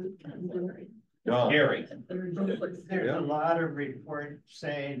 Scary. There's a lot of reports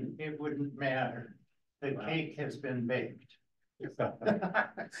saying it wouldn't matter. The cake has been baked.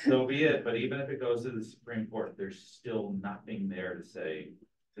 So be it, but even if it goes to the Supreme Court, there's still nothing there to say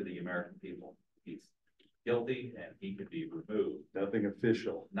to the American people, he's guilty and he could be removed. Nothing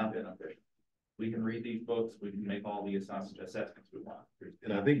official. Nothing official. We can read these books, we can make all the assessments we want.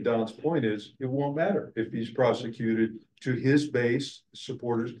 And I think Don's point is, it won't matter if he's prosecuted. To his base,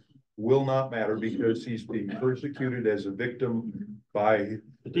 supporters will not matter because he's being persecuted as a victim by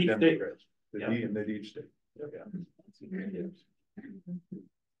the Democrats, in the deep state.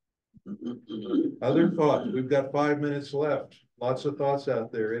 Other thoughts? We've got 5 minutes left. Lots of thoughts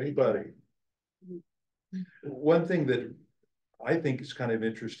out there. Anybody? One thing that I think is kind of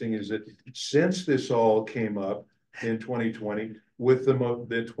interesting is that since this all came up in 2020, with the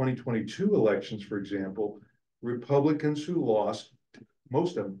 2022 elections, for example, Republicans who lost,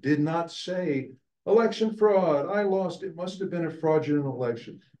 most of them did not say election fraud. I lost. It must have been a fraudulent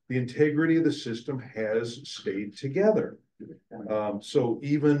election. The integrity of the system has stayed together. So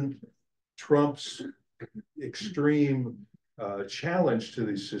even Trump's extreme challenge to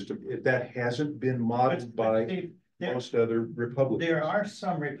the system, that hasn't been modeled by most other Republicans. There are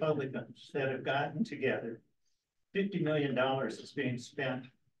some Republicans that have gotten together. $50 million is being spent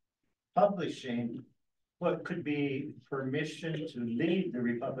publishing what could be permission to lead the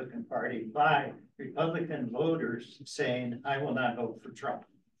Republican Party by Republican voters saying, I will not vote for Trump.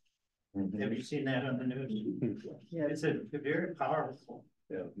 Mm-hmm. Have you seen that on the news? Yeah. It's a very powerful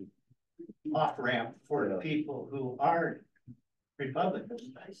off-ramp for people who are Republicans,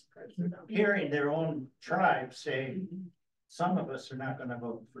 hearing their own tribe say, some of us are not going to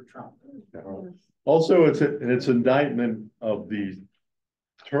vote for Trump. Also, it's indictment of the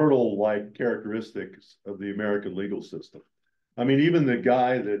turtle-like characteristics of the American legal system. I mean, even the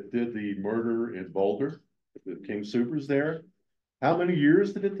guy that did the murder in Boulder, the King Soopers there, how many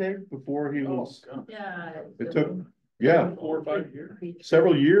years did it take before he was? It took 4 or 5 years.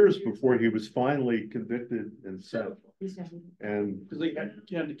 Several years before he was finally convicted and sent. And because they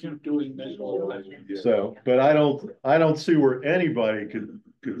had to keep doing that. So, but I don't see where anybody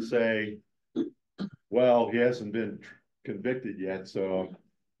could say, well, he hasn't been convicted yet, so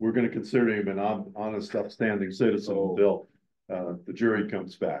we're going to consider him an honest, upstanding citizen until the jury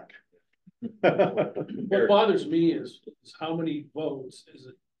comes back. What bothers me is how many votes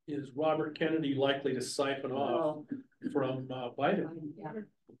is Robert Kennedy likely to siphon off from Biden?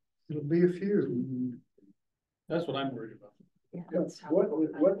 It'll be a few. That's what I'm worried about. Yeah,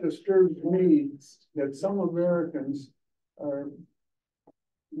 what disturbs me that some Americans are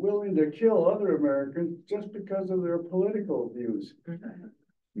willing to kill other Americans just because of their political views.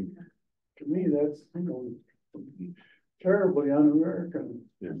 To me, that's terribly un-American,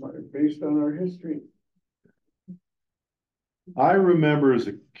 based on our history. I remember as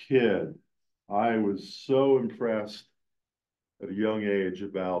a kid, I was so impressed at a young age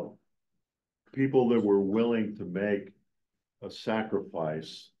about people that were willing to make a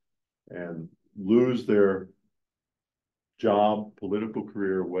sacrifice and lose their job, political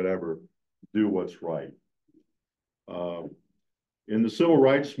career, whatever, do what's right. In the civil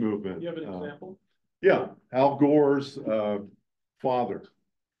rights movement. You have an example? Yeah, Al Gore's father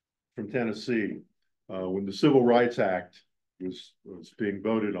from Tennessee, when the Civil Rights Act was being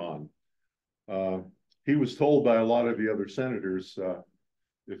voted on, he was told by a lot of the other senators,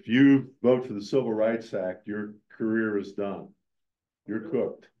 if you vote for the Civil Rights Act, your career is done. You're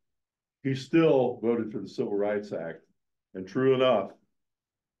cooked. He still voted for the Civil Rights Act. And true enough,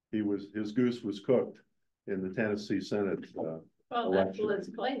 his goose was cooked in the Tennessee Senate. Well, that's election. Liz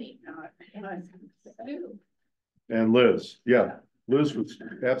Cheney. And Liz, yeah, Liz was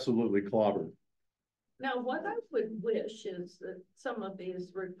absolutely clobbered. Now, what I would wish is that some of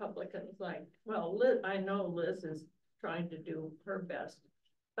these Republicans, like, well, Liz, I know Liz is trying to do her best,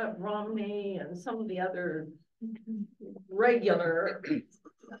 but Romney and some of the other regular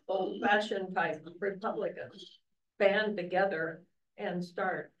old-fashioned type Republicans band together and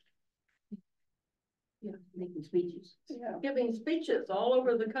start making speeches. Yeah. giving speeches all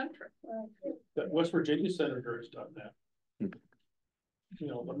over the country. That West Virginia senator has done that. You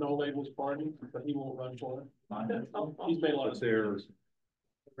know, the no labels party, but he won't run for it. He's made a lot of.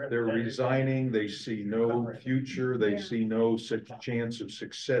 They're resigning, they see no future, they see no such chance of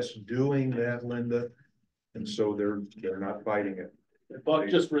success doing that, Linda. And so they're not fighting it. Buck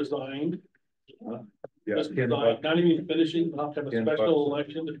just resigned. Yeah, Just Ken resigned, Buck. not even finishing, we'll have to have a Ken special Buck.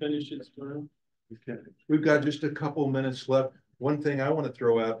 election to finish his term. Okay. We've got just a couple minutes left. One thing I want to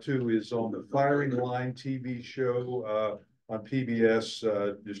throw out too is on the Firing Line TV show on PBS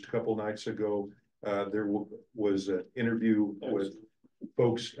just a couple nights ago. There was an interview with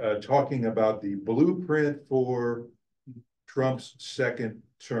folks talking about the blueprint for Trump's second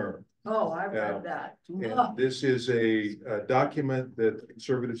term. Oh, I read that. And this is a document that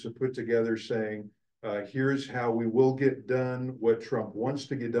conservatives have put together saying, here's how we will get done what Trump wants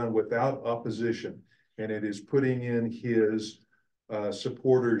to get done without opposition. And it is putting in his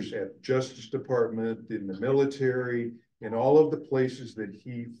supporters at Justice Department, in the military, in all of the places that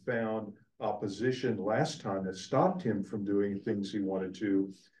he found opposition last time that stopped him from doing things he wanted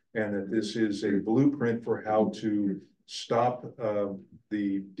to. And that this is a blueprint for how to stop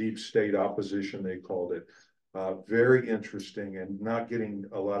the deep state opposition, they called it. Very interesting and not getting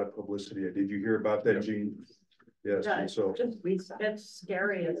a lot of publicity. Did you hear about that, Gene? Yes, and so It's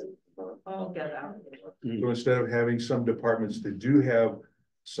scary as all get out. so instead of having some departments that do have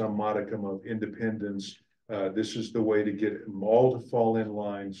some modicum of independence, this is the way to get them all to fall in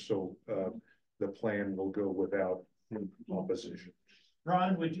line. So the plan will go without opposition.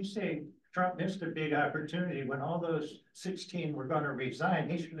 Ron, would you say Trump missed a big opportunity when all those 16 were going to resign?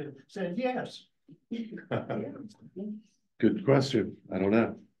 He should have said yes. Good question. I don't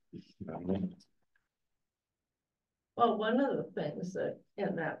know. Well, one of the things that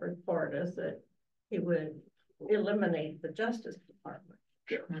in that report is that he would eliminate the Justice Department.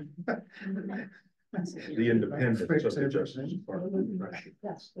 The independence of the Justice Department.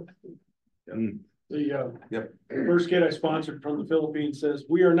 Yes. The first kid I sponsored from the Philippines says,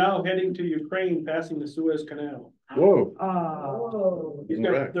 "We are now heading to Ukraine, passing the Suez Canal." Whoa.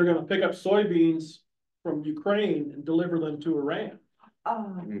 They're gonna pick up soybeans from Ukraine and deliver them to Iran.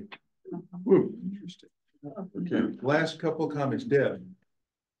 Woo, interesting. Okay, last couple of comments, Deb.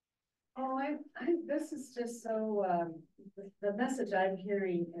 Oh, this is just so, the message I'm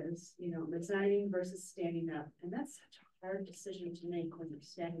hearing is, you know, resigning versus standing up. And that's such a hard decision to make when you're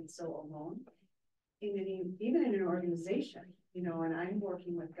standing so alone. Even in an organization, you know, and I'm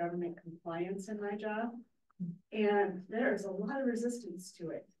working with government compliance in my job. And there's a lot of resistance to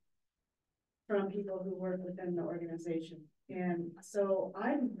it from people who work within the organization. And so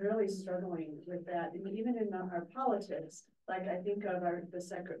I'm really struggling with that. And even in our politics, like I think of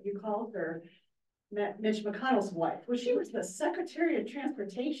you called her Mitch McConnell's wife. Well, she was the Secretary of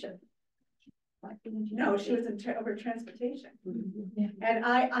Transportation. No, she was over transportation. And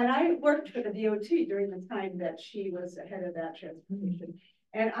I worked for the DOT during the time that she was head of that transportation.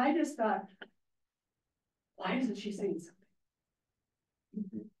 And I just thought, why isn't she saying something?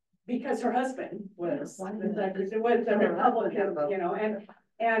 Because her husband was the Republican, you know,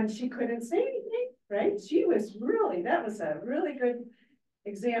 and she couldn't say anything, right? That was a really good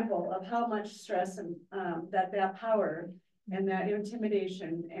example of how much stress and that power and that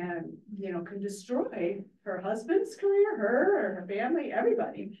intimidation and, you know, can destroy her husband's career, her family,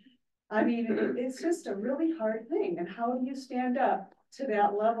 everybody. I mean, it's just a really hard thing. And how do you stand up to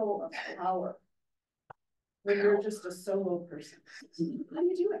that level of power when you're just a solo person? How do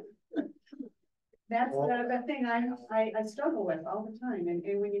you do it? That's the thing I struggle with all the time. And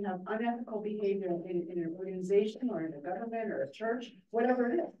when you have unethical behavior in an organization or in a government or a church, whatever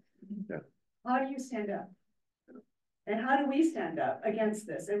it is, how do you stand up? And how do we stand up against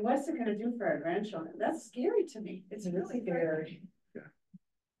this? And what's it going to do for our grandchildren? That's scary to me. It's really scary.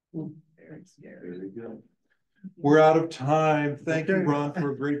 Very scary. There you go. We're out of time. Thank you, Ron,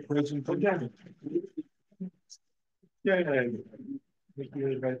 for a great presentation. Yeah. Thank you,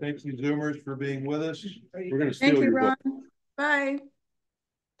 everybody. Thank you, Zoomers, for being with us. We're gonna steal your book. Bye.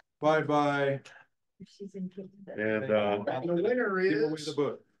 Bye-bye. And, The winner Give away is. the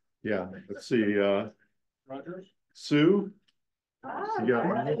book. yeah, let's see, Rogers? Sue? Ah, You got-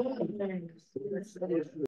 right.